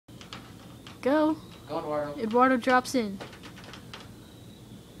Go. Go, Eduardo. Eduardo drops in.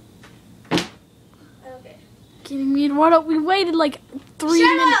 Okay. Kidding me, Eduardo? We waited like 3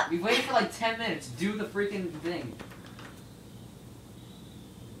 Shut minutes. up! We waited for like 10 minutes. Do the freaking thing.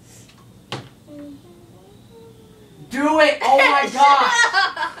 Do it! Oh my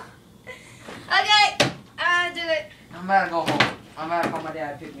god! Okay, I'm gonna do it. I'm gonna go home. I'm gonna call my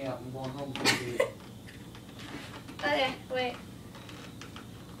dad to pick me up. I'm going home to do it. Okay, wait.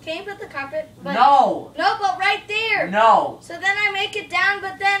 Can you put the carpet? No! No, but right there. No! So then I make it down,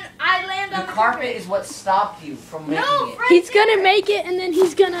 but then I land on The the carpet is what stopped you from making No, it. right He's there. gonna make it, and then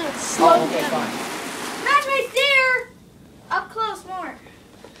he's gonna slow Oh, okay, down. fine. Not right there. Up close more.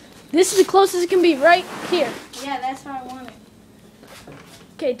 This is the closest it can be, right here. Yeah, that's how I want it.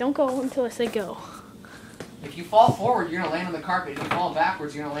 Okay, don't go until I say go. If you fall forward, you're gonna land on the carpet. If you fall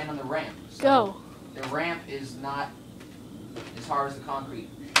backwards, you're gonna land on the ramp. So Go. The ramp is not as hard as the concrete.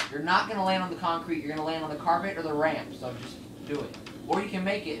 You're not gonna land on the concrete. You're gonna land on the carpet or the ramp. So just do it. Or you can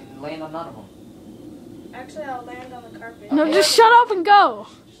make it and land on none of them. Actually, I'll land on the carpet. No, Okay. just shut up and go.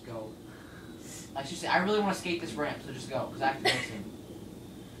 Just go. I should say, I really want to skate this ramp, so just go, because I have to go soon.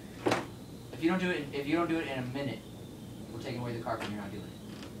 If you don't do it in a minute, we're taking away the carpet and you're not doing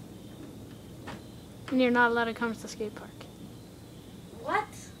it. And you're not allowed to come to the skate park. What?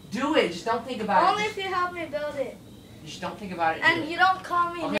 Do it. Just don't think about Only it. if you help me build it. Just don't think about it. And you don't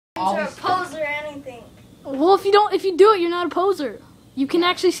call me Okay, names or always- a pose or anything. Well, if you do it, you're not a poser. You can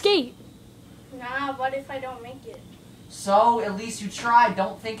actually skate. Nah, what if I don't make it? So at least you tried.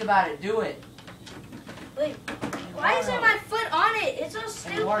 Don't think about it. Do it. Wait, why isn't my foot on it? It's so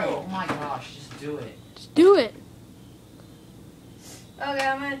stupid. Eduardo, oh my gosh, just do it. Just do it. Okay,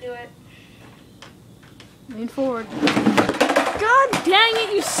 I'm gonna do it. Lean forward. God dang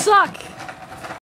it, you suck.